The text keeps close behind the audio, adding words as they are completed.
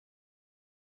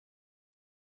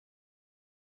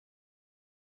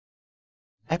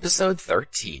Episode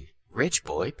 13, Rich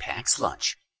Boy Packs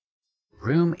Lunch.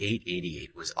 Room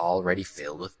 888 was already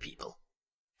filled with people.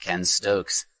 Ken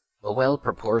Stokes, a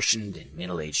well-proportioned and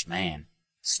middle-aged man,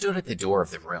 stood at the door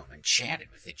of the room and chatted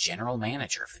with the general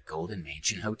manager of the Golden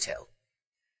Mansion Hotel.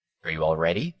 "Are you all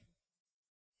ready?"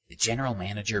 The general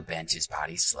manager bent his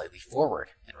body slightly forward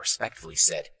and respectfully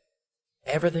said,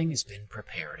 "Everything has been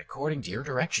prepared according to your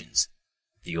directions.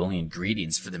 The only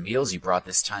ingredients for the meals you brought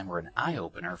this time were an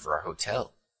eye-opener for our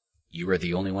hotel. You are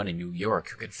the only one in New York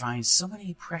who could find so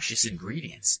many precious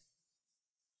ingredients."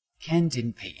 Ken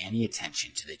didn't pay any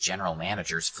attention to the general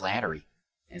manager's flattery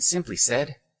and simply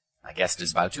said, "My guest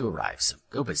is about to arrive, so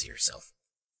go busy yourself."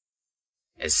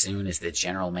 As soon as the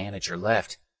general manager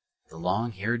left, the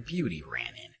long-haired beauty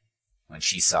ran in. When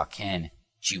she saw Ken,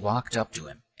 she walked up to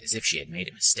him as if she had made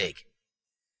a mistake.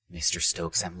 "Mr.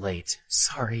 Stokes, I'm late.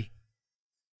 Sorry."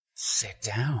 "Sit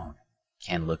down."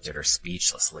 Ken looked at her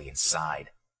speechlessly and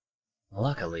sighed.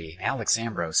 "Luckily, Alex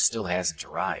Ambrose still hasn't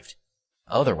arrived.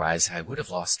 Otherwise, I would have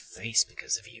lost face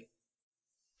because of you."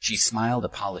 She smiled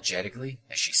apologetically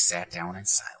as she sat down in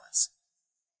silence.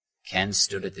 Ken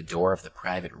stood at the door of the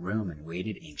private room and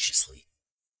waited anxiously.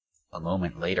 A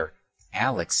moment later,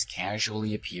 Alex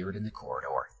casually appeared in the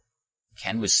corridor.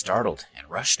 Ken was startled and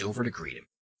rushed over to greet him.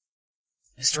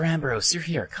 "Mr. Ambrose, you're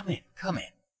here. Come in, come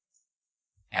in."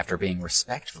 After being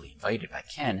respectfully invited by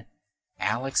Ken,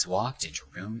 Alex walked into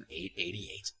room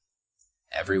 888.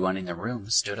 Everyone in the room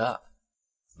stood up.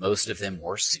 Most of them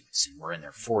wore suits and were in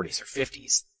their 40s or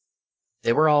 50s.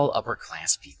 They were all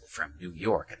upper-class people from New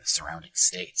York and the surrounding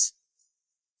states.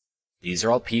 "These are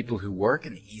all people who work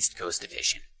in the East Coast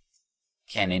Division."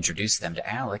 Ken introduced them to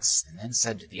Alex and then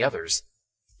said to the others,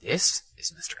 "This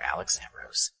is Mr. Alex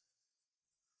Ambrose."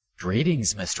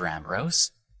 "Greetings, Mr.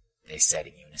 Ambrose," they said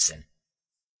in unison.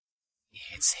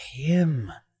 "It's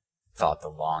him," thought the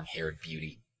long-haired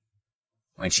beauty.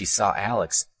 When she saw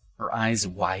Alex, her eyes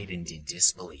widened in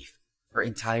disbelief, her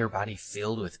entire body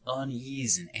filled with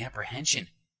unease and apprehension.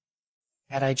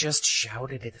 Had I just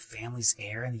shouted at the family's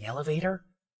heir in the elevator?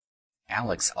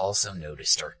 Alex also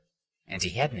noticed her, and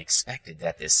he hadn't expected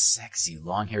that this sexy,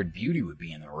 long-haired beauty would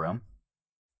be in the room.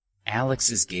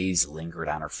 Alex's gaze lingered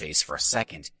on her face for a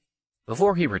second,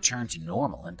 before he returned to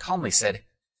normal and calmly said,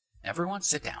 "Everyone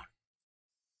sit down."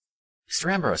 "Mr.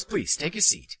 Ambrose, please take a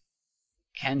seat."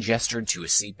 Ken gestured to a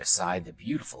seat beside the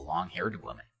beautiful long-haired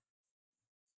woman.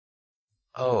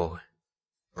 "Oh,"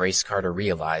 Grace Carter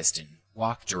realized and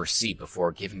walked to her seat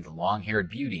before giving the long-haired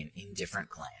beauty an indifferent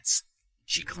glance.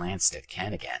 She glanced at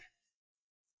Ken again.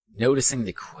 Noticing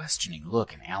the questioning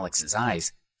look in Alex's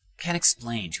eyes, Ken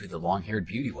explained who the long-haired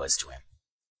beauty was to him.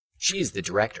 "She is the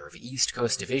director of East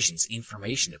Coast Division's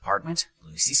Information Department,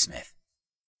 Lucy Smith."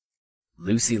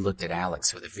 Lucy looked at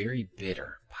Alex with a very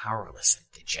bitter, powerless,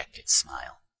 and dejected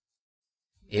smile.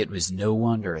 It was no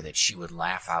wonder that she would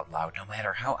laugh out loud no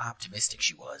matter how optimistic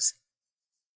she was.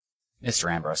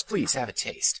 "Mr. Ambrose, please have a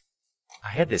taste. I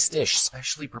had this dish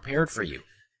specially prepared for you,"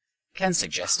 Ken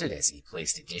suggested as he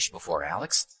placed a dish before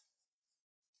Alex.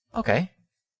 "Okay."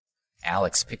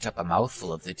 Alex picked up a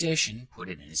mouthful of the dish and put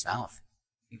it in his mouth.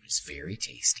 It was very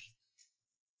tasty.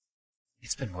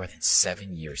 "It's been more than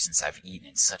 7 years since I've eaten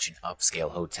in such an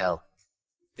upscale hotel.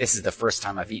 This is the first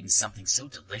time I've eaten something so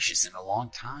delicious in a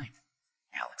long time,"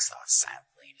 Alex thought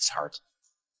silently in his heart.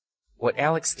 What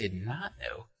Alex did not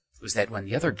know was that when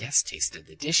the other guests tasted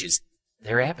the dishes,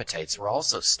 their appetites were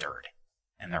also stirred,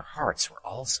 and their hearts were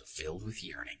also filled with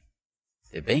yearning.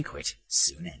 The banquet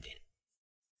soon ended.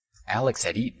 Alex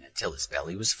had eaten until his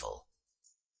belly was full.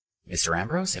 "Mr.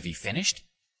 Ambrose, have you finished?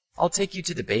 I'll take you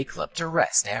to the Bay Club to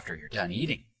rest after you're done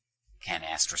eating," Ken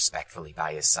asked respectfully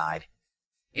by his side.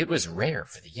 It was rare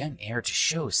for the young heir to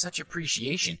show such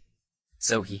appreciation,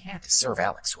 so he had to serve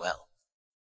Alex well.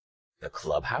 "The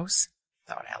clubhouse?"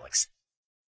 thought Alex.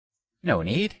 "No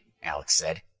need," Alex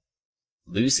said.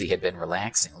 Lucy had been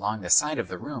relaxing along the side of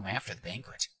the room after the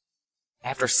banquet.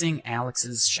 After seeing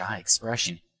Alex's shy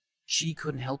expression, she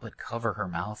couldn't help but cover her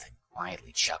mouth and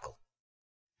quietly chuckle.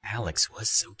 Alex was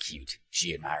so cute,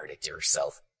 she admired it to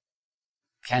herself.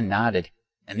 Ken nodded,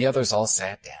 and the others all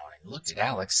sat down and looked at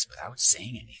Alex without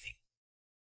saying anything.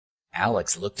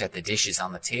 Alex looked at the dishes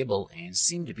on the table and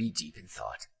seemed to be deep in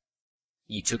thought.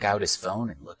 He took out his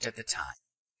phone and looked at the time.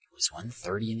 It was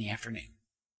 1:30 in the afternoon.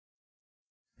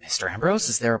 "Mr. Ambrose,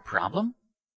 is there a problem?"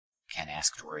 Ken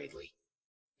asked worriedly.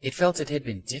 It felt it had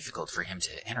been difficult for him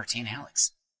to entertain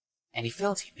Alex, and he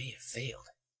felt he may have failed.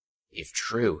 If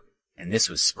true, and this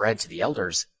was spread to the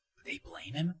elders, would they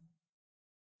blame him?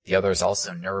 The others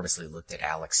also nervously looked at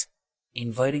Alex.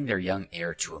 Inviting their young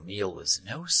heir to a meal was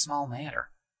no small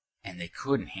matter, and they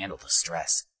couldn't handle the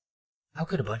stress. How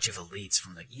could a bunch of elites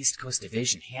from the East Coast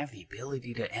Division have the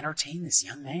ability to entertain this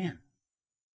young man?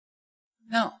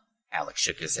 No, Alex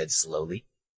shook his head slowly.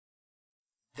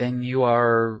 Then you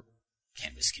are...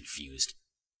 Ken was confused.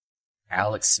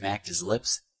 Alex smacked his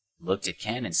lips, looked at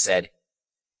Ken, and said,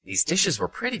 These dishes were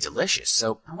pretty delicious,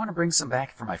 so I want to bring some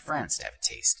back for my friends to have a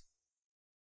taste.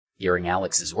 Hearing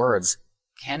Alex's words,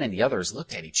 Ken and the others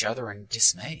looked at each other in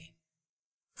dismay.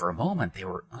 For a moment, they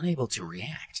were unable to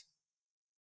react.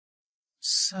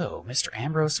 So, Mr.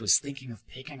 Ambrose was thinking of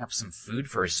picking up some food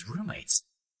for his roommates.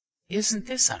 Isn't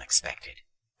this unexpected?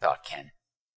 Thought Ken.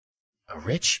 A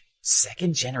rich,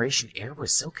 second-generation heir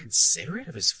was so considerate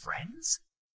of his friends?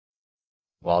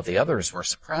 While the others were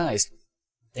surprised,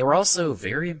 they were also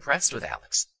very impressed with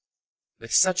Alex.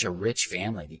 With such a rich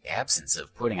family, the absence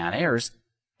of putting on airs,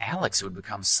 Alex would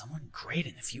become someone great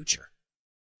in the future.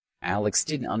 Alex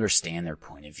didn't understand their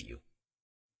point of view.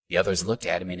 The others looked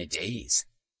at him in a daze.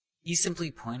 He simply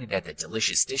pointed at the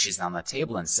delicious dishes on the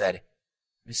table and said,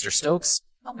 Mr. Stokes,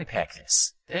 help me pack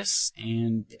this,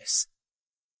 and this.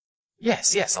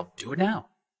 Yes, I'll do it now.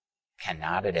 Ken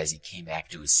nodded as he came back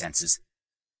to his senses.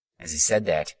 As he said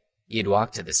that, he had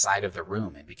walked to the side of the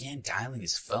room and began dialing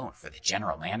his phone for the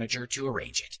general manager to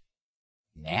arrange it.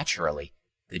 Naturally,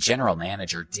 the general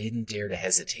manager didn't dare to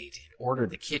hesitate and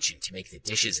ordered the kitchen to make the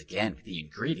dishes again with the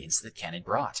ingredients that Ken had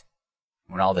brought.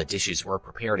 When all the dishes were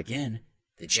prepared again,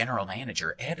 the general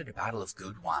manager added a bottle of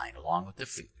good wine along with the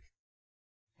food.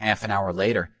 Half an hour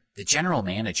later, the general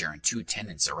manager and 2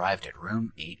 attendants arrived at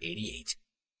room 888.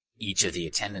 Each of the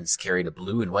attendants carried a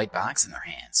blue and white box in their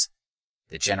hands.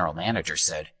 The general manager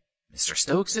said, Mr.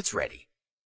 Stokes, it's ready.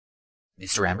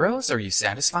 Mr. Ambrose, are you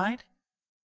satisfied?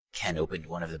 Ken opened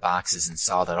one of the boxes and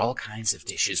saw that all kinds of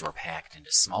dishes were packed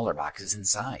into smaller boxes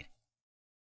inside.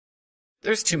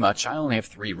 There's too much. I only have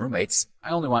 3 roommates.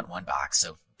 I only want 1 box,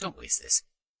 so don't waste this.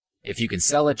 If you can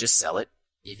sell it, just sell it.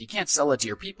 If you can't sell it to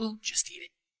your people, just eat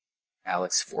it.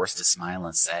 Alex forced a smile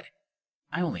and said,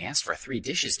 I only asked for 3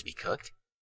 dishes to be cooked.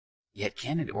 Yet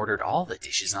Ken had ordered all the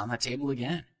dishes on the table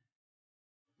again.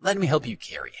 Let me help you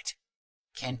carry it.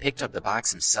 Ken picked up the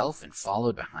box himself and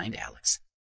followed behind Alex.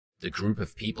 The group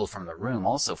of people from the room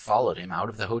also followed him out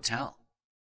of the hotel.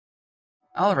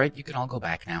 All right, you can all go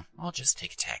back now. I'll just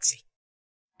take a taxi,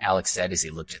 Alex said as he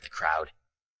looked at the crowd.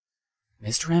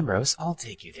 Mr. Ambrose, I'll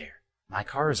take you there. My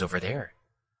car is over there.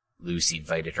 Lucy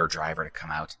invited her driver to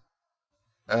come out.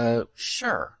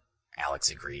 Sure, Alex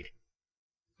agreed.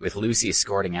 With Lucy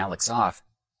escorting Alex off,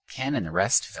 Ken and the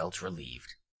rest felt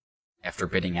relieved. After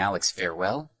bidding Alex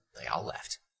farewell, they all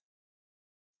left.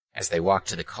 As they walked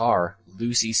to the car,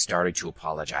 Lucy started to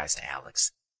apologize to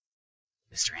Alex.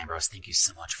 Mr. Ambrose, thank you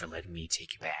so much for letting me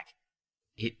take you back.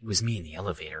 It was me in the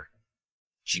elevator.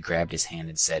 She grabbed his hand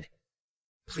and said,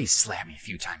 Please slap me a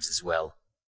few times as well.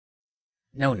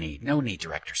 No need,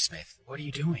 Director Smith. What are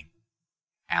you doing?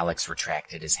 Alex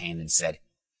retracted his hand and said,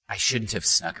 I shouldn't have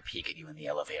snuck a peek at you in the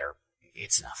elevator.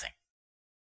 It's nothing.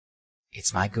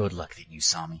 It's my good luck that you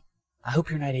saw me. I hope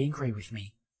you're not angry with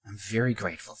me. I'm very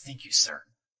grateful. Thank you, sir.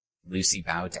 Lucy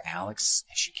bowed to Alex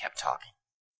as she kept talking.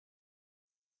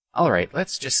 All right,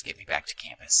 let's just get me back to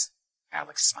campus.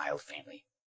 Alex smiled faintly.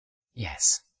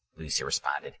 Yes, Lucy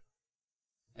responded.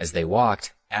 As they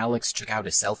walked, Alex took out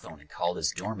his cell phone and called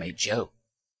his dorm mate, Joe.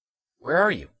 Where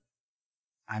are you?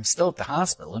 I'm still at the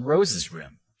hospital in Rose's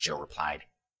room, Joe replied.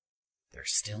 They're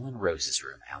still in Rose's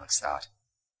room, Alex thought.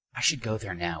 I should go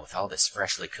there now with all this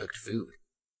freshly cooked food.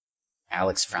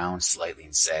 Alex frowned slightly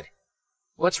and said,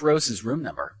 What's Rose's room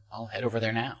number? I'll head over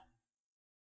there now.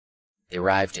 They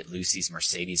arrived at Lucy's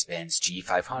Mercedes-Benz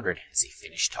G500 as he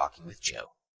finished talking with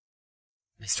Joe.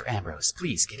 Mr. Ambrose,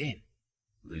 please get in,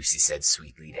 Lucy said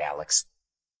sweetly to Alex.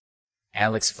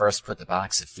 Alex first put the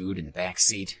box of food in the back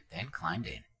seat, then climbed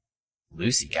in.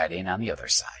 Lucy got in on the other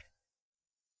side.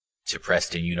 To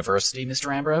Preston University,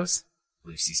 Mr. Ambrose?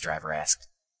 Lucy's driver asked.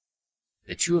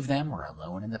 The two of them were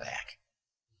alone in the back.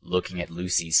 Looking at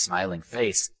Lucy's smiling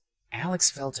face, Alex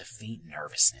felt a faint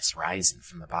nervousness rising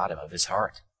from the bottom of his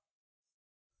heart.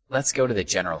 Let's go to the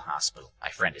general hospital. My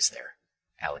friend is there,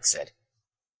 Alex said.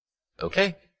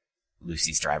 Okay,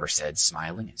 Lucy's driver said,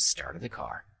 smiling, and started the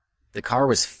car. The car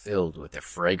was filled with the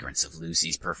fragrance of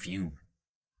Lucy's perfume.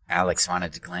 Alex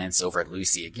wanted to glance over at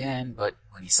Lucy again, but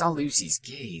when he saw Lucy's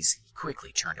gaze, he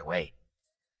quickly turned away.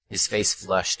 His face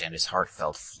flushed and his heart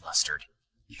felt flustered.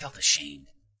 He felt ashamed.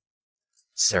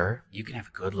 Sir, you can have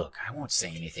a good look. I won't say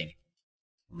anything.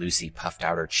 Lucy puffed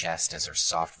out her chest as her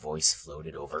soft voice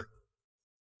floated over.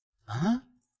 Huh?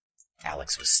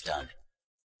 Alex was stunned.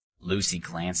 Lucy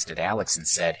glanced at Alex and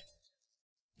said,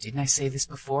 Didn't I say this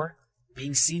before?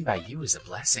 Being seen by you is a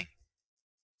blessing.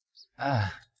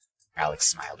 Alex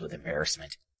smiled with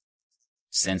embarrassment.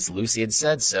 Since Lucy had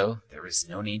said so, there was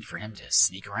no need for him to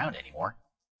sneak around anymore.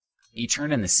 He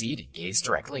turned in the seat and gazed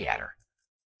directly at her.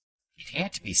 It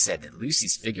had to be said that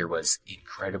Lucy's figure was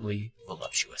incredibly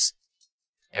voluptuous.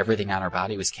 Everything on her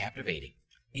body was captivating,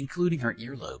 including her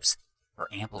earlobes, her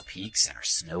ample peaks, and her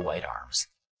snow-white arms.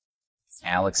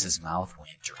 Alex's mouth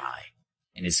went dry,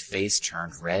 and his face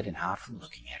turned red and hot from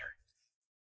looking at her.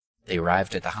 They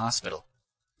arrived at the hospital.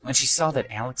 When she saw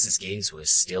that Alex's gaze was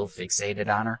still fixated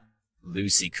on her,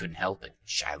 Lucy couldn't help but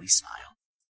shyly smile.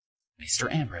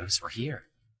 "Mr. Ambrose, we're here,"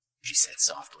 she said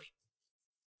softly.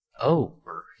 "Oh,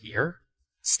 we're here?"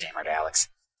 stammered Alex.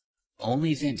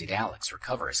 Only then did Alex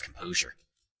recover his composure.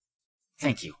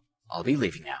 "Thank you. I'll be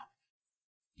leaving now."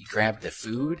 He grabbed the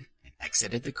food and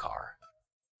exited the car.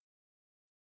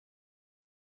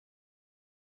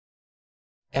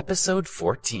 Episode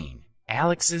 14.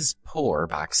 Alex's Poor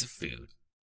Box of Food.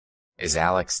 As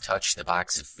Alex touched the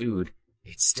box of food,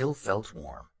 it still felt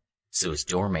warm, so his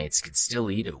doormates could still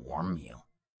eat a warm meal.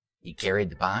 He carried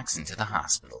the box into the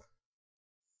hospital.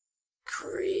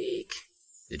 Creak!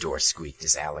 The door squeaked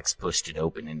as Alex pushed it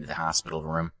open into the hospital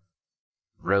room.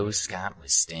 Rose Scott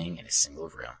was staying in a single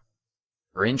room.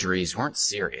 Her injuries weren't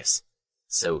serious,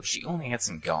 so she only had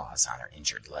some gauze on her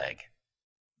injured leg.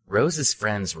 Rose's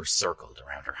friends were circled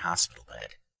around her hospital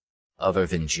bed. Other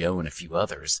than Joe and a few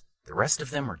others, the rest of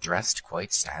them were dressed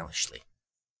quite stylishly.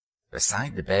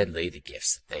 Beside the bed lay the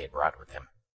gifts that they had brought with them.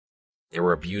 There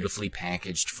were beautifully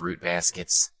packaged fruit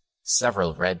baskets,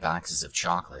 several red boxes of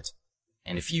chocolate,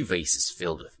 and a few vases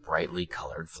filled with brightly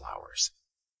colored flowers.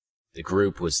 The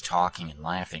group was talking and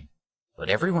laughing, but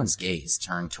everyone's gaze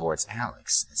turned towards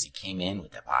Alex as he came in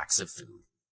with a box of food.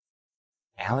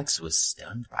 Alex was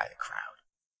stunned by the crowd.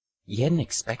 He hadn't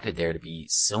expected there to be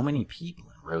so many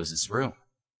people in Rose's room.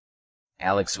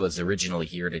 Alex was originally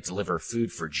here to deliver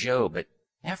food for Joe, but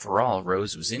after all,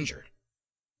 Rose was injured.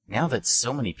 Now that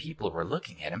so many people were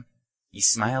looking at him, he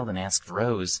smiled and asked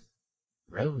Rose,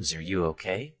 "Rose, are you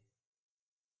okay?"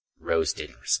 Rose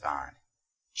didn't respond.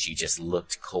 She just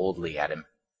looked coldly at him,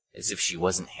 as if she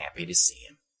wasn't happy to see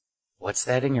him. "What's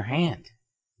that in your hand?"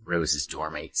 Rose's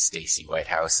doormate, Stacy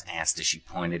Whitehouse, asked as she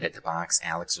pointed at the box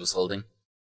Alex was holding.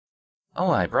 "Oh,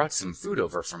 I brought some food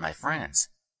over for my friends,"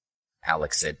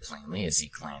 Alex said plainly as he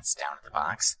glanced down at the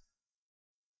box.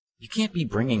 "You can't be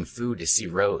bringing food to see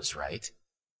Rose, right?"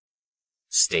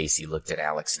 Stacy looked at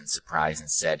Alex in surprise and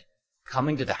said,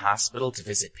 "Coming to the hospital to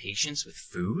visit patients with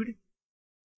food?"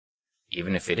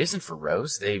 "Even if it isn't for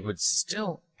Rose, they would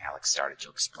still," Alex started to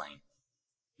explain.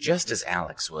 Just as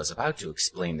Alex was about to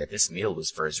explain that this meal was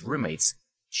for his roommates,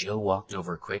 Joe walked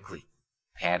over quickly,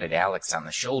 patted Alex on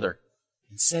the shoulder,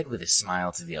 and said with a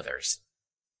smile to the others,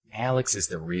 "Alex is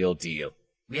the real deal.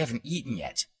 We haven't eaten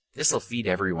yet. This'll feed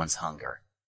everyone's hunger."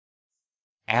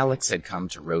 Alex had come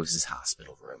to Rose's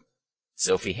hospital room,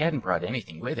 so if he hadn't brought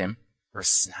anything with him, her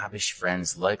snobbish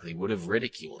friends likely would have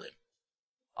ridiculed him.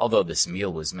 Although this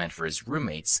meal was meant for his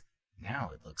roommates,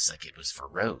 now it looks like it was for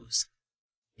Rose.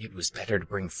 It was better to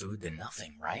bring food than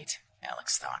nothing, right?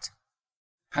 Alex thought.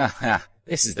 "Ha ha,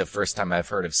 this is the first time I've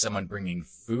heard of someone bringing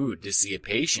food to see a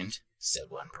patient," said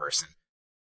one person.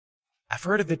 "I've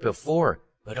heard of it before,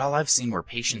 but all I've seen were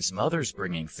patients' mothers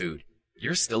bringing food.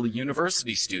 You're still a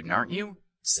university student, aren't you?"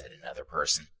 said another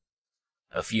person.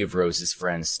 A few of Rose's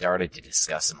friends started to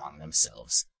discuss among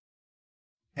themselves.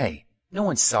 "Hey, no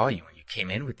one saw you when you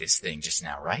came in with this thing just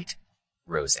now, right?"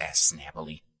 Rose asked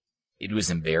snappily. It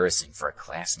was embarrassing for a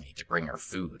classmate to bring her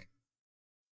food.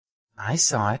 "I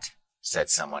saw it," said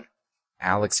someone.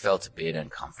 Alex felt a bit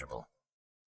uncomfortable.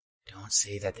 "Don't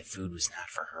say that the food was not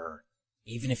for her.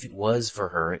 Even if it was for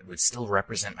her, it would still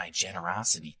represent my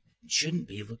generosity and shouldn't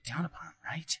be looked down upon,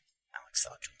 right?" Alex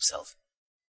thought to himself.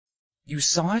 "You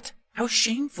saw it? How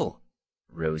shameful!"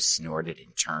 Rose snorted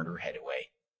and turned her head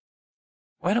away.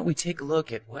 "Why don't we take a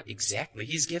look at what exactly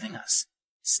he's giving us?"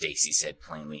 Stacy said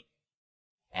plainly.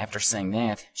 After saying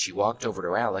that, she walked over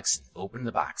to Alex and opened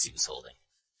the box he was holding.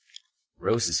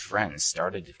 Rose's friends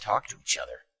started to talk to each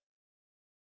other.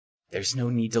 "There's no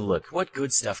need to look. What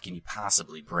good stuff can he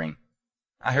possibly bring?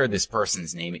 I heard this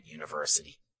person's name at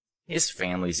university. His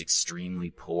family's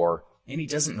extremely poor, and he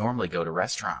doesn't normally go to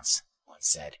restaurants," one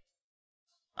said.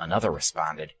 Another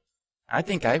responded, "I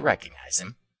think I recognize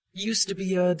him. He used to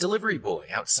be a delivery boy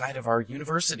outside of our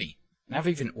university, and I've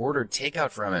even ordered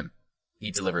takeout from him.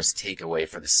 He delivers takeaway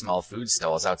for the small food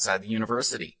stalls outside the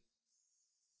university."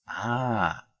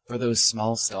 "Ah, for those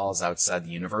small stalls outside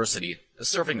the university, a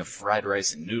serving of fried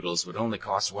rice and noodles would only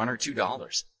cost $1 or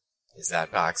 $2. Is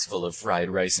that box full of fried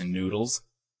rice and noodles?"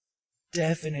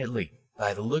 "Definitely.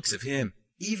 By the looks of him,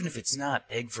 even if it's not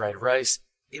egg fried rice,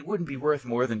 It wouldn't be worth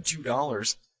more than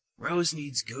 $2. Rose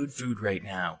needs good food right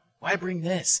now. Why bring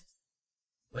this?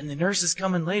 When the nurses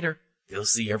come in later, they'll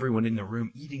see everyone in the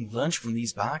room eating lunch from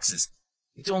these boxes.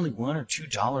 It's only $1 or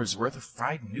 $2 worth of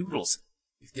fried noodles.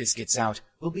 If this gets out,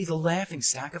 we'll be the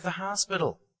laughingstock of the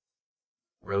hospital.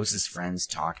 Rose's friends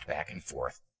talked back and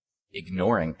forth,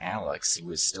 ignoring Alex, who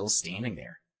was still standing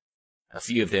there. A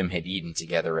few of them had eaten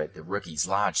together at the Rookies'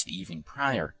 Lodge the evening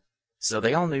prior, so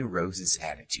they all knew Rose's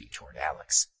attitude toward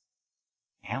Alex.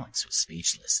 Alex was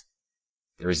speechless.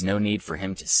 There was no need for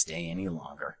him to stay any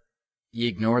longer. He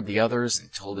ignored the others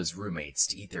and told his roommates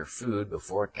to eat their food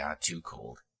before it got too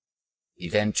cold. He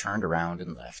then turned around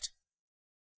and left.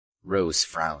 Rose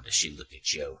frowned as she looked at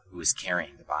Joe, who was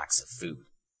carrying the box of food.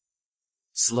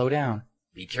 Slow down.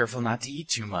 Be careful not to eat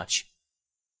too much.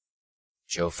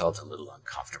 Joe felt a little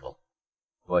uncomfortable,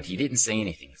 but he didn't say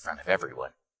anything in front of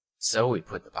everyone, so he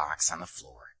put the box on the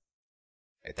floor.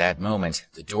 At that moment,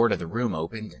 the door to the room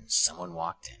opened and someone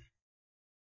walked in.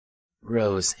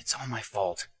 Rose, it's all my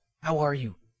fault. How are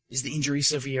you? Is the injury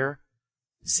severe?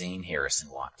 Zane Harrison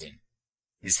walked in.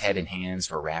 His head and hands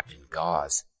were wrapped in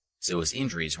gauze, so his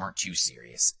injuries weren't too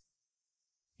serious.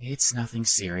 It's nothing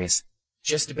serious.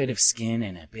 Just a bit of skin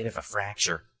and a bit of a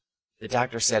fracture. The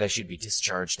doctor said I should be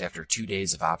discharged after 2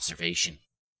 days of observation.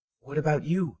 What about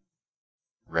you?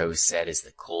 Rose said as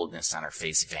the coldness on her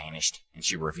face vanished, and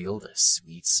she revealed a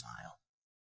sweet smile.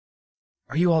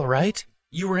 Are you all right?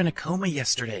 You were in a coma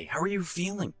yesterday. How are you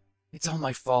feeling? It's all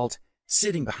my fault.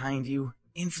 Sitting behind you,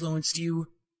 influenced you,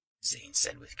 Zane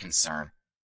said with concern.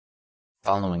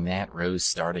 Following that, Rose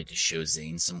started to show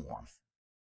Zane some warmth.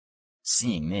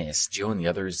 Seeing this, Joe and the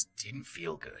others didn't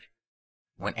feel good.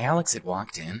 When Alex had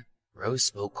walked in, Rose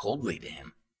spoke coldly to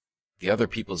him. The other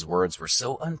people's words were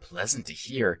so unpleasant to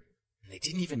hear, and they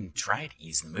didn't even try to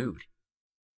ease the mood.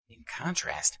 In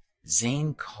contrast,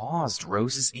 Zane caused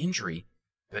Rose's injury,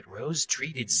 but Rose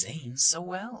treated Zane so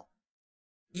well.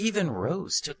 Even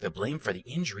Rose took the blame for the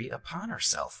injury upon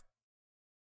herself.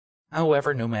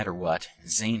 However, no matter what,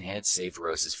 Zane had saved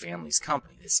Rose's family's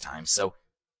company this time, so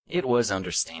it was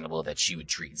understandable that she would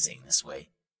treat Zane this way.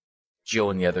 Joe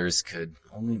and the others could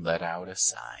only let out a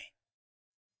sigh.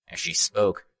 As she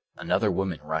spoke, another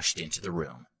woman rushed into the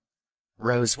room.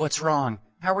 Rose, what's wrong?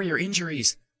 How are your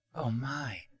injuries? Oh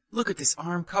my, look at this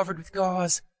arm covered with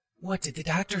gauze. What did the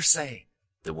doctor say?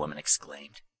 The woman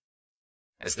exclaimed.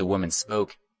 As the woman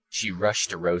spoke, she rushed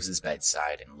to Rose's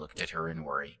bedside and looked at her in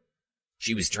worry.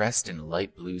 She was dressed in a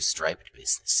light blue striped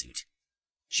business suit.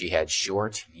 She had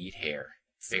short, neat hair,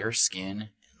 fair skin,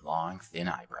 and long, thin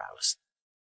eyebrows.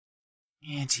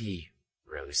 Auntie,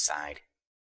 Rose sighed.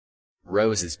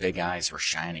 Rose's big eyes were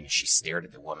shining as she stared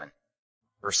at the woman,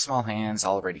 her small hands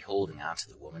already holding onto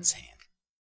the woman's hand.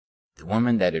 The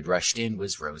woman that had rushed in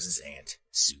was Rose's aunt,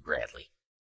 Sue Bradley.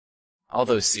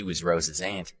 Although Sue was Rose's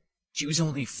aunt, she was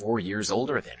only 4 years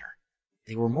older than her.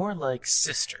 They were more like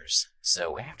sisters,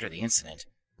 so after the incident,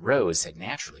 Rose had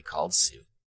naturally called Sue.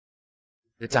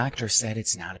 The doctor said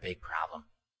it's not a big problem.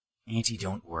 Auntie,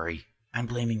 don't worry. I'm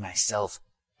blaming myself.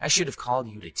 I should have called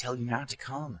you to tell you not to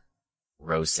come,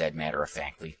 Rose said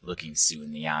matter-of-factly, looking Sue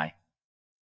in the eye.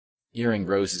 Hearing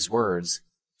Rose's words,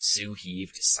 Sue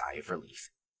heaved a sigh of relief.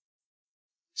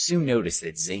 Sue noticed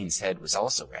that Zane's head was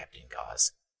also wrapped in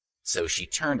gauze, so she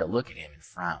turned to look at him and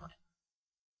frowned.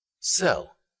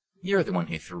 So, you're the one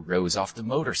who threw Rose off the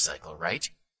motorcycle, right?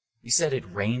 You said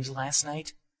it rained last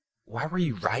night? Why were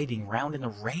you riding around in the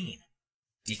rain?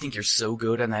 Do you think you're so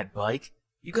good on that bike?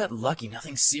 You got lucky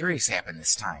nothing serious happened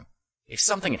this time. If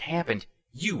something had happened,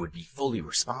 you would be fully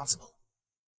responsible.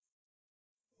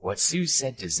 What Sue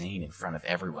said to Zane in front of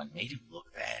everyone made him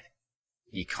look bad.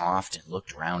 He coughed and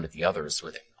looked around at the others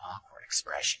with an awkward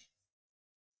expression.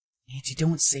 Auntie,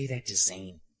 don't say that to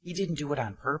Zane. He didn't do it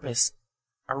on purpose.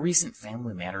 Our recent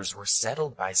family matters were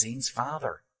settled by Zane's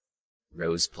father.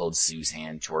 Rose pulled Sue's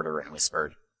hand toward her and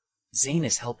whispered, Zane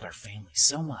has helped our family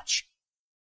so much.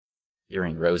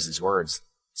 Hearing Rose's words,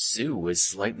 Sue was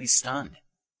slightly stunned.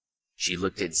 She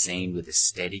looked at Zane with a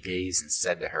steady gaze and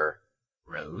said to her,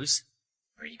 Rose,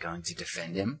 are you going to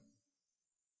defend him?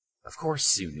 Of course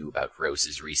Sue knew about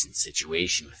Rose's recent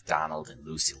situation with Donald and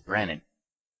Lucille Brennan.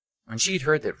 When she'd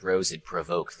heard that Rose had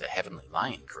provoked the Heavenly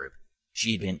Lion group,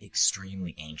 she had been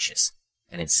extremely anxious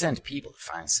and had sent people to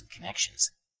find some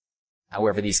connections.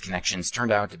 However, these connections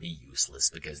turned out to be useless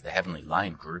because the Heavenly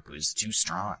Lion group was too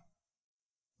strong.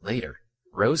 Later,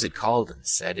 Rose had called and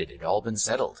said it had all been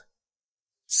settled.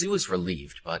 Sue was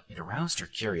relieved, but it aroused her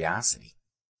curiosity.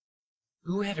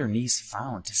 Who had her niece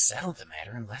found to settle the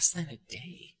matter in less than a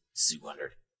day? Sue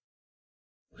wondered.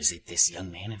 Was it this young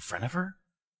man in front of her?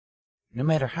 No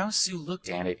matter how Sue looked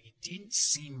at it, it didn't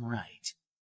seem right.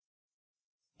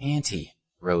 Auntie,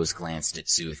 Rose glanced at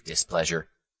Sue with displeasure.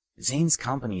 Zane's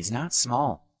company is not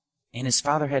small, and his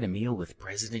father had a meal with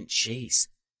President Chase.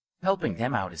 Helping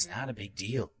them out is not a big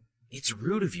deal. It's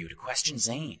rude of you to question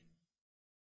Zane.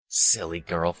 Silly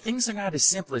girl, things are not as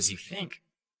simple as you think.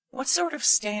 What sort of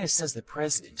status does the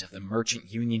president of the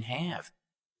merchant union have?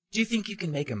 Do you think you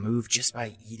can make a move just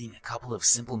by eating a couple of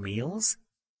simple meals?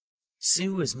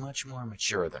 Sue was much more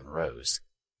mature than Rose,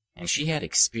 and she had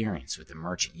experience with the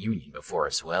merchant union before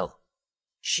as well.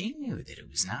 She knew that it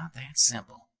was not that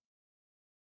simple.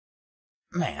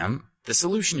 Ma'am, the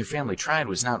solution your family tried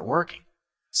was not working,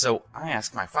 so I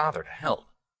asked my father to help.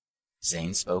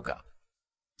 Zane spoke up.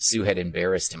 Sue had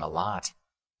embarrassed him a lot.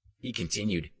 He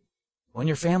continued, when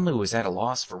your family was at a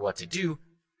loss for what to do,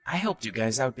 I helped you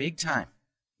guys out big time.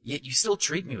 Yet you still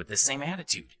treat me with the same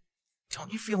attitude.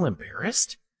 Don't you feel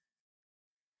embarrassed?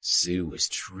 Sue was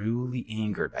truly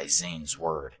angered by Zane's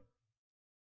word.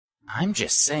 I'm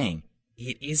just saying,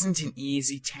 it isn't an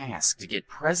easy task to get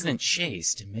President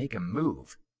Chase to make a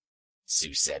move,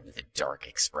 Sue said with a dark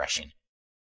expression.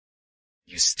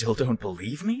 You still don't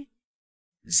believe me?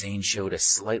 Zane showed a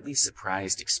slightly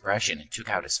surprised expression and took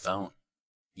out his phone.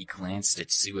 He glanced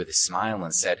at Sue with a smile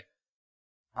and said,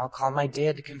 I'll call my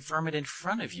dad to confirm it in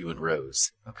front of you and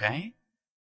Rose, okay?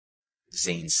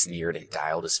 Zane sneered and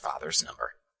dialed his father's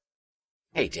number.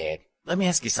 Hey, Dad, let me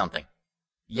ask you something.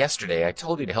 Yesterday I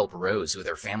told you to help Rose with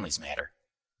her family's matter.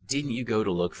 Didn't you go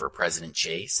to look for President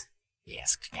Chase? He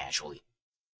asked casually.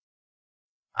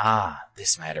 Ah,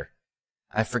 this matter.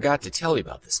 I forgot to tell you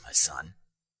about this, my son,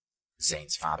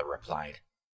 Zane's father replied.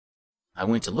 I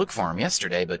went to look for him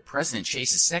yesterday, but President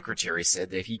Chase's secretary said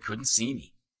that he couldn't see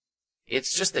me.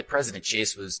 It's just that President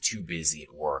Chase was too busy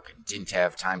at work and didn't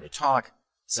have time to talk,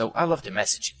 so I left a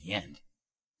message in the end,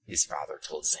 his father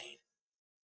told Zane.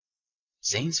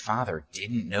 Zane's father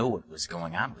didn't know what was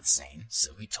going on with Zane,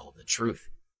 so he told the truth.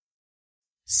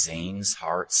 Zane's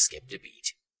heart skipped a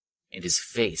beat, and his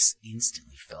face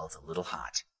instantly felt a little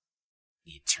hot.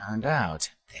 It turned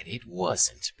out that it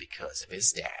wasn't because of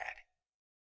his dad.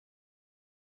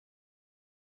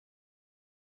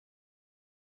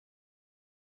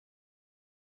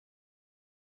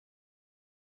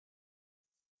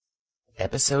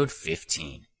 Episode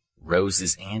 15,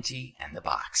 Rose's Auntie and the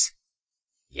Box.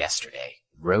 Yesterday,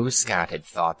 Rose Scott had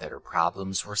thought that her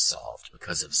problems were solved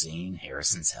because of Zane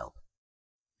Harrison's help.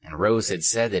 And Rose had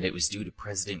said that it was due to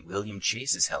President William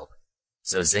Chase's help,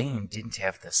 so Zane didn't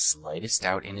have the slightest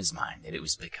doubt in his mind that it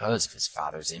was because of his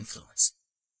father's influence.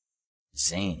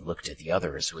 Zane looked at the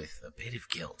others with a bit of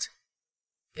guilt.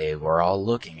 They were all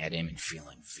looking at him and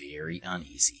feeling very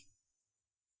uneasy.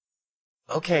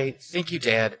 Okay, thank you,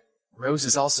 Dad. Rose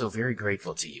is also very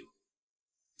grateful to you,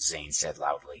 Zane said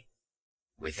loudly.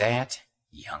 With that,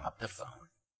 he hung up the phone.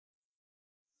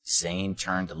 Zane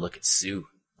turned to look at Sue,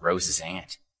 Rose's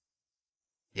aunt.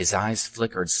 His eyes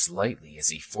flickered slightly as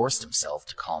he forced himself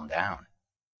to calm down.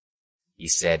 He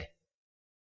said,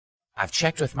 I've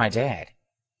checked with my dad.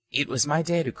 It was my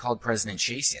dad who called President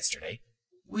Chase yesterday.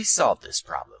 We solved this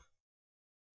problem.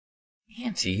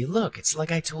 Auntie, look, it's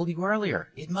like I told you earlier.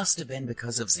 It must have been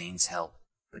because of Zane's help.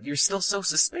 But you're still so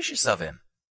suspicious of him.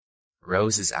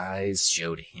 Rose's eyes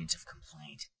showed a hint of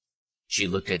complaint. She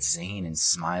looked at Zane and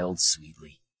smiled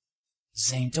sweetly.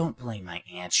 Zane, don't blame my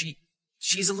aunt.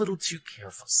 She's a little too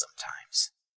careful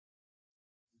sometimes.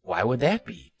 Why would that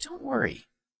be? Don't worry,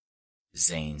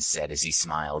 Zane said as he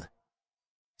smiled.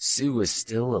 Sue was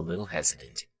still a little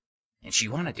hesitant, and she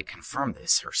wanted to confirm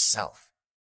this herself.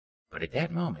 But at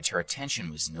that moment, her attention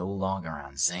was no longer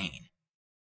on Zane.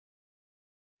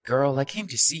 Girl, I came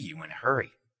to see you in a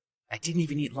hurry. I didn't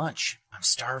even eat lunch. I'm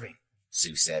starving,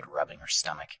 Sue said, rubbing her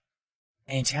stomach.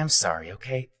 Aunt, I'm sorry,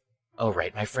 okay? Oh,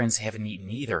 right, my friends haven't eaten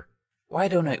either. Why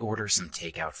don't I order some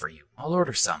takeout for you? I'll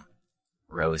order some,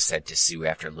 Rose said to Sue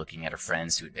after looking at her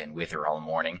friends who had been with her all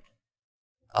morning.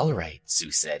 All right,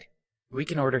 Sue said. We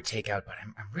can order takeout, but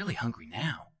I'm really hungry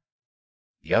now.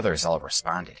 The others all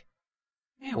responded.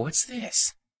 Hey, what's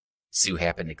this? Sue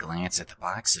happened to glance at the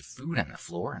box of food on the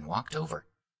floor and walked over.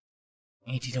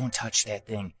 Auntie, don't touch that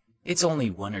thing. It's only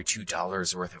 $1 or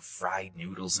 $2 worth of fried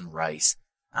noodles and rice.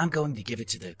 I'm going to give it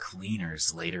to the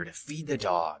cleaners later to feed the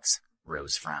dogs,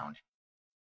 Rose frowned.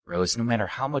 Rose, no matter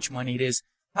how much money it is,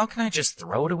 how can I just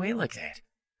throw it away like that?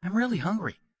 I'm really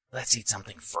hungry. Let's eat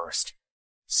something first,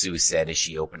 Sue said as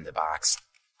she opened the box.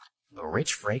 A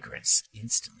rich fragrance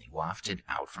instantly wafted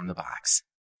out from the box.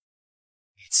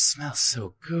 It smells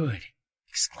so good,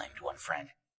 exclaimed one friend.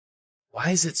 Why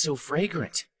is it so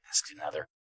fragrant? Asked another.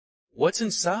 What's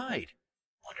inside?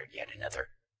 Wondered yet another.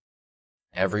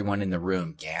 Everyone in the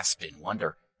room gasped in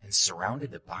wonder and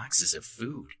surrounded the boxes of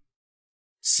food.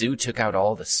 Sue took out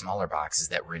all the smaller boxes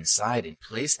that were inside and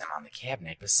placed them on the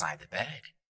cabinet beside the bed.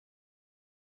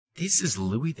 "This is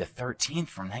Louis XIII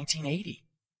from 1980.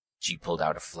 She pulled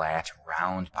out a flat,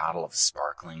 round bottle of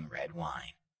sparkling red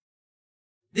wine.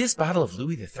 "This bottle of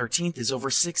Louis XIII is over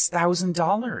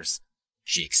 $6,000,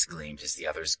 she exclaimed as the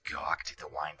others gawked at the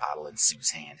wine bottle in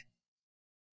Sue's hand.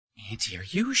 "Auntie, are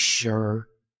you sure?"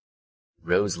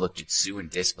 Rose looked at Sue in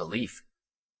disbelief.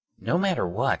 No matter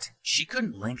what, she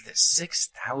couldn't link the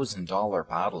 $6,000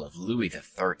 bottle of Louis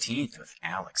XIII with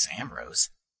Alex Ambrose.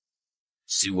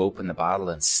 Sue opened the bottle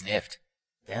and sniffed,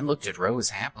 then looked at Rose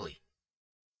happily.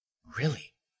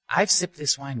 "Really, I've sipped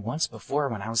this wine once before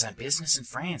when I was on business in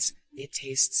France. It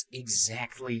tastes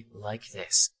exactly like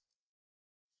this."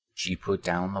 She put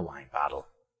down the wine bottle.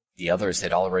 The others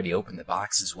had already opened the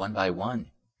boxes one by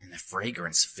one, and the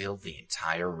fragrance filled the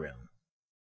entire room.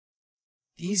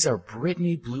 "These are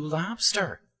Brittany Blue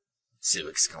Lobster," Sue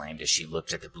exclaimed as she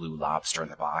looked at the blue lobster in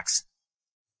the box.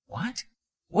 "What?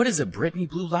 What is a Brittany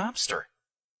Blue Lobster?"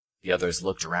 The others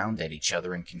looked around at each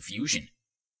other in confusion.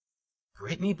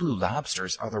 "Brittany Blue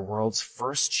Lobsters are the world's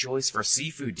first choice for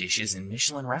seafood dishes in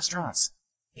Michelin restaurants.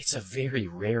 It's a very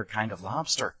rare kind of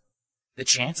lobster. The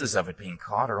chances of it being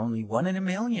caught are only 1 in a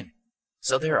million,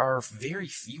 so there are very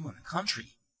few in the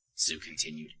country," Sue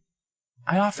continued.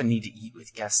 "I often need to eat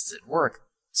with guests at work,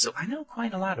 so I know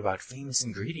quite a lot about famous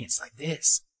ingredients like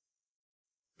this."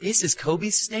 "This is Kobe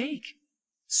steak,"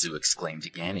 Sue exclaimed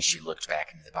again as she looked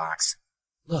back into the box.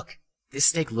 "Look, this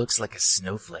steak looks like a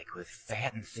snowflake with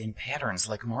fat and thin patterns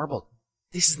like marble.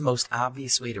 This is the most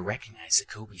obvious way to recognize a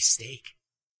Kobe steak."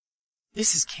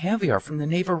 "This is caviar from the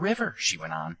Neva River," she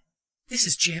went on. "This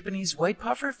is Japanese white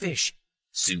puffer fish."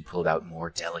 Sue pulled out more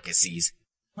delicacies.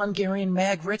 "Hungarian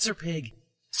mag ritzer pig."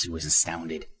 Sue was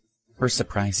astounded. Her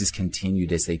surprises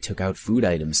continued as they took out food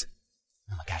items.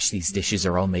 "Oh my gosh, these dishes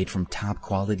are all made from top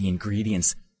quality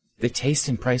ingredients. The taste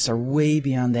and price are way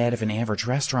beyond that of an average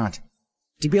restaurant.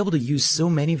 To be able to use so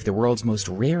many of the world's most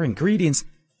rare ingredients,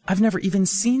 I've never even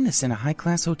seen this in a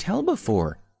high-class hotel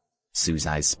before." Sue's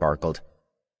eyes sparkled.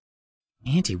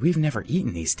 "Auntie, we've never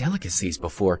eaten these delicacies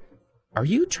before. Are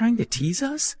you trying to tease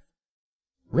us?"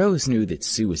 Rose knew that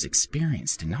Sue was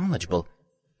experienced and knowledgeable,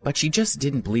 but she just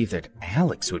didn't believe that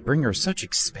Alex would bring her such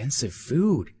expensive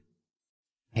food.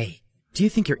 "Hey, do you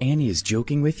think your auntie is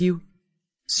joking with you?"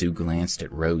 Sue glanced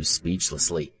at Rose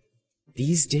speechlessly.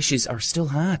 "These dishes are still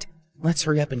hot. Let's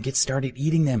hurry up and get started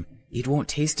eating them. It won't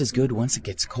taste as good once it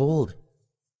gets cold."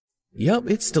 "Yup,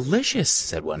 it's delicious,"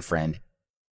 said one friend.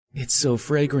 "It's so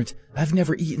fragrant. I've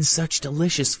never eaten such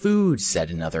delicious food," said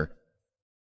another.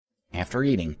 After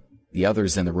eating, the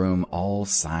others in the room all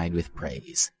sighed with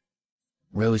praise.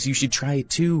 "Rose, you should try it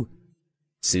too."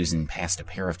 Susan passed a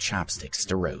pair of chopsticks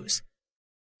to Rose.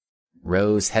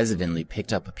 Rose hesitantly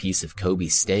picked up a piece of Kobe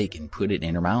steak and put it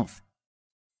in her mouth.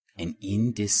 An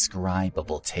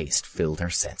indescribable taste filled her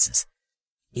senses.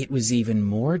 It was even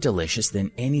more delicious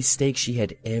than any steak she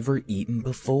had ever eaten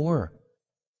before.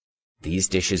 These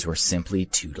dishes were simply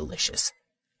too delicious.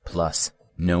 Plus,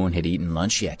 no one had eaten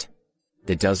lunch yet.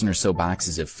 The dozen or so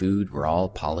boxes of food were all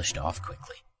polished off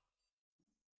quickly.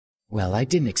 "Well, I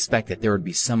didn't expect that there would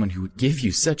be someone who would give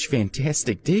you such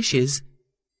fantastic dishes."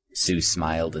 Sue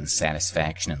smiled in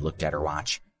satisfaction and looked at her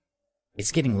watch.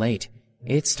 "It's getting late.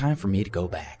 It's time for me to go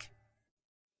back."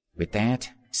 With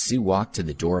that, Sue walked to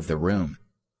the door of the room,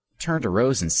 turned to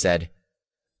Rose and said,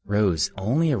 "Rose,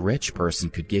 only a rich person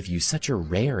could give you such a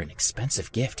rare and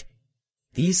expensive gift.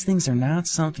 These things are not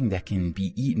something that can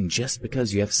be eaten just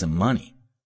because you have some money."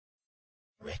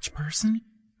 "Rich person?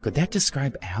 Could that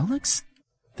describe Alex?"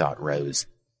 thought Rose.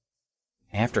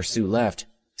 After Sue left,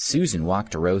 Susan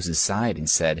walked to Rose's side and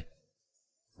said,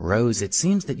 "Rose, it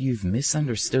seems that you've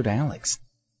misunderstood Alex.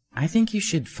 I think you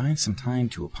should find some time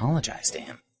to apologize to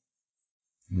him."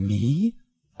 "Me?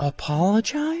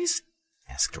 Apologize?"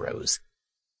 asked Rose.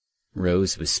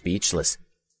 Rose was speechless,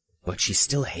 but she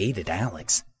still hated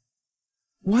Alex.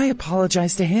 Why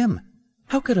apologize to him?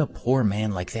 How could a poor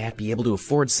man like that be able to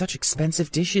afford such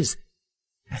expensive dishes?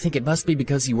 I think it must be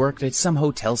because he worked at some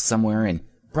hotel somewhere and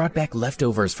brought back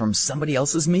leftovers from somebody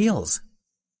else's meals.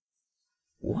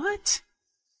 What?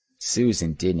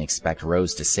 Susan didn't expect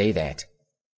Rose to say that.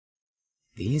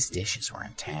 These dishes were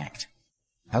intact.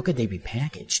 How could they be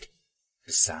packaged?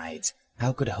 Besides,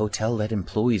 how could a hotel let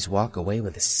employees walk away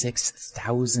with a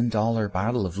 $6,000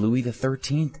 bottle of Louis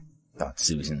XIII? Thought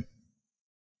Susan.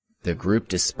 The group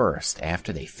dispersed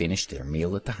after they finished their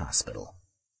meal at the hospital.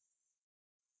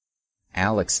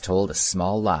 Alex told a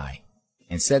small lie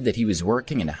and said that he was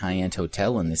working in a high-end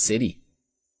hotel in the city.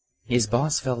 His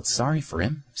boss felt sorry for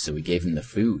him, so he gave him the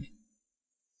food.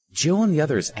 Joe and the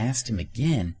others asked him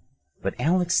again, but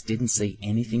Alex didn't say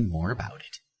anything more about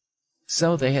it.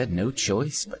 So they had no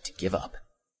choice but to give up.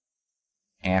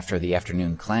 After the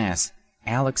afternoon class,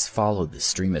 Alex followed the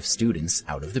stream of students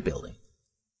out of the building.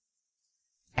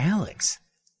 "Alex,"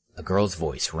 a girl's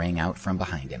voice rang out from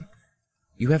behind him.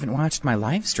 "You haven't watched my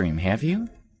live stream, have you?"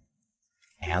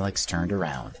 Alex turned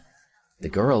around. The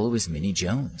girl was Minnie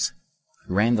Jones,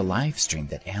 who ran the live stream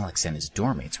that Alex and his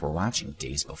dormmates were watching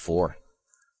days before.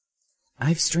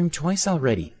 "I've streamed twice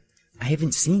already. I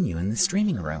haven't seen you in the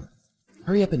streaming room.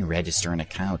 Hurry up and register an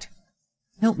account.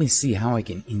 Help me see how I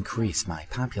can increase my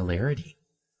popularity."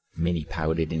 Minnie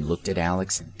pouted and looked at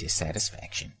Alex in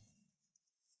dissatisfaction.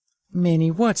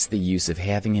 "Minnie, what's the use of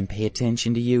having him pay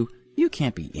attention to you? You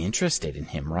can't be interested in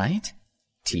him, right?"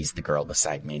 teased the girl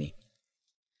beside Minnie.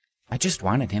 "I just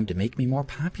wanted him to make me more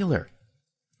popular."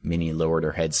 Minnie lowered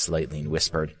her head slightly and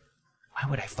whispered, "Why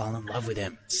would I fall in love with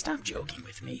him? Stop joking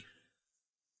with me."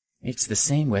 "It's the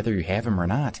same whether you have him or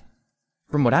not.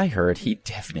 From what I heard, he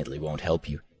definitely won't help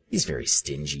you. He's very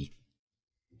stingy."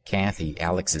 Kathy,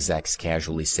 Alex's ex,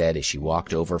 casually said as she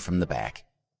walked over from the back.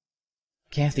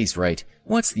 "Kathy's right.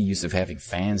 What's the use of having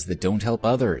fans that don't help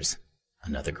others?"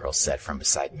 another girl said from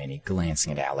beside Minnie,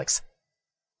 glancing at Alex.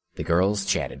 The girls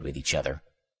chatted with each other.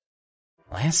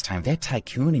 "Last time, that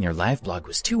tycoon in your live blog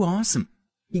was too awesome.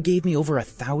 He gave me over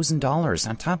 $1,000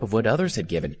 on top of what others had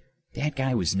given. That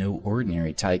guy was no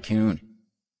ordinary tycoon."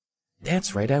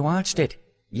 "That's right, I watched it.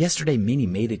 Yesterday, Minnie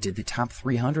made it to the top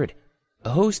 300. A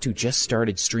host who just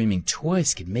started streaming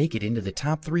twice could make it into the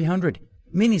top 300.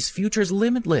 Minnie's future's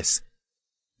limitless."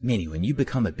 "Minnie, when you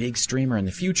become a big streamer in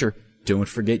the future, don't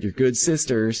forget your good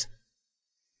sisters."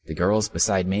 The girls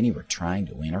beside Minnie were trying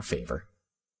to win her favor.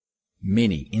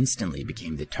 Minnie instantly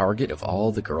became the target of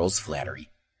all the girls' flattery,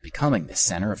 becoming the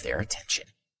center of their attention.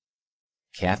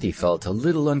 Kathy felt a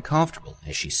little uncomfortable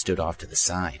as she stood off to the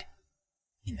side.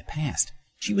 In the past,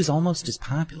 she was almost as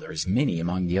popular as Minnie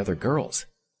among the other girls,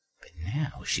 but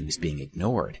now she was being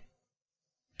ignored.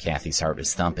 Kathy's heart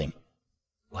was thumping.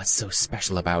 What's so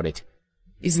special about it?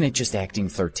 Isn't it just acting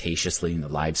flirtatiously in the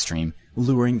live stream,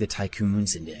 luring the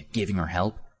tycoons into giving her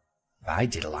help? If I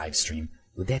did a live stream,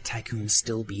 would that tycoon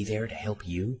still be there to help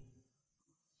you?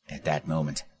 At that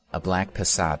moment, a black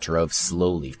Passat drove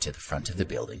slowly to the front of the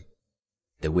building.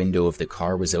 The window of the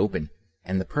car was open,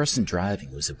 and the person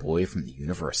driving was a boy from the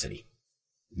university.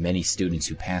 Many students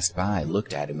who passed by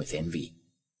looked at him with envy.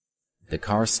 The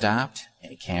car stopped,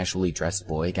 and a casually dressed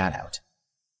boy got out.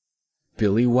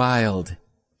 "Billy Wilde,"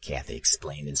 Kathy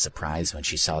explained in surprise when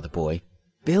she saw the boy.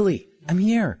 "Billy, I'm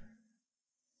here."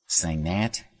 Saying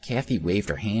that, Kathy waved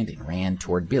her hand and ran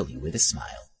toward Billy with a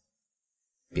smile.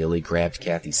 Billy grabbed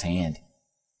Kathy's hand.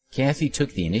 Kathy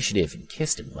took the initiative and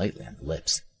kissed him lightly on the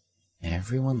lips.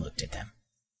 Everyone looked at them.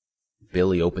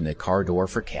 Billy opened the car door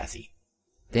for Kathy.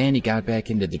 Then he got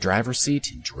back into the driver's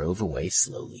seat and drove away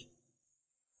slowly.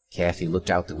 Kathy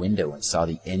looked out the window and saw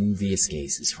the envious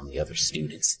gazes from the other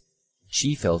students.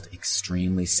 She felt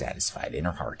extremely satisfied in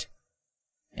her heart.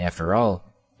 After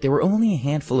all, there were only a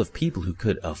handful of people who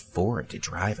could afford to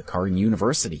drive a car in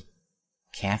university.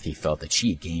 Kathy felt that she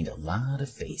had gained a lot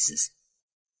of faces.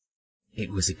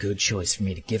 It was a good choice for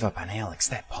me to give up on Alex,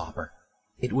 that pauper.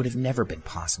 It would have never been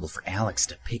possible for Alex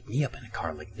to pick me up in a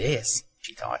car like this,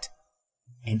 she thought.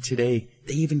 And today,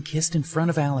 they even kissed in front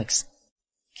of Alex.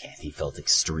 Kathy felt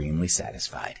extremely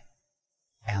satisfied.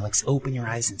 "Alex, open your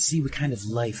eyes and see what kind of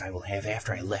life I will have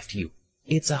after I left you.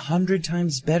 It's 100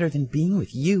 times better than being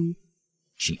with you,"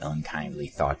 she unkindly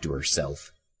thought to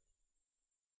herself.